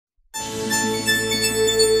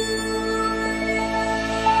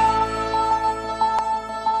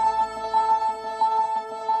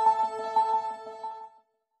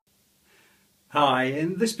Hi,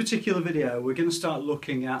 in this particular video we're going to start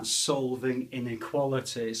looking at solving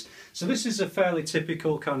inequalities. So this is a fairly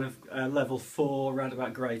typical kind of level 4, around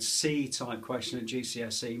about grade C type question at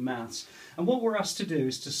GCSE maths. And what we're asked to do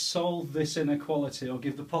is to solve this inequality or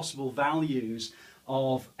give the possible values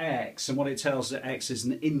of x, and what it tells us that x is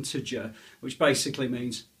an integer, which basically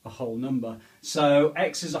means a whole number. So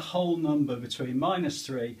x is a whole number between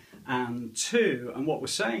 -3 and 2, and what we're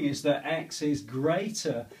saying is that x is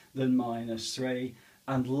greater than -3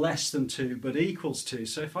 and less than 2 but equals 2.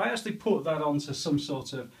 So if I actually put that onto some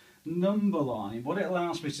sort of number line, what it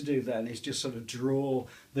allows me to do then is just sort of draw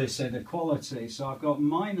this inequality. So I've got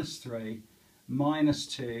 -3,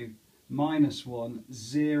 -2, -1,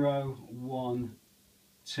 0, 1,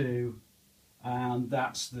 2, and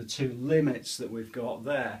that's the two limits that we've got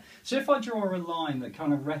there. So if I draw a line that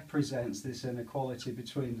kind of represents this inequality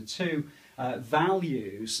between the two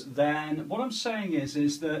values, then what I'm saying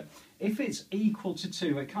is that if it's equal to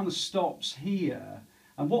 2, it kind of stops here.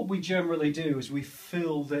 And what we generally do is we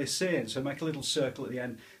fill this in. So make a little circle at the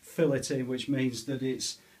end, fill it in, which means that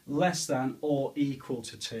it's less than or equal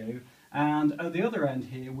to 2. And at the other end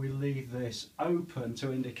here, we leave this open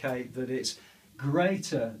to indicate that it's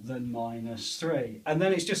greater than -3, and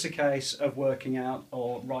then it's just a case of working out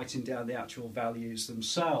or writing down the actual values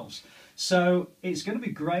themselves. So it's going to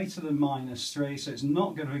be greater than -3, so it's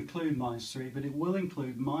not going to include -3, but it will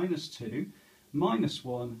include -2,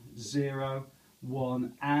 -1, 0,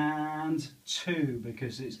 1 and 2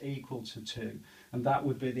 because it's equal to 2, and that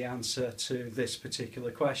would be the answer to this particular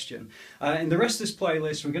question. In the rest of this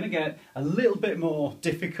playlist we're going to get a little bit more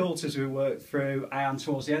difficult as we work through, and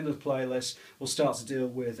towards the end of the playlist we'll start to deal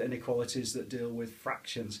with inequalities that deal with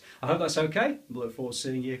fractions. I hope that's okay. I look forward to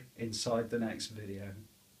seeing you inside the next video.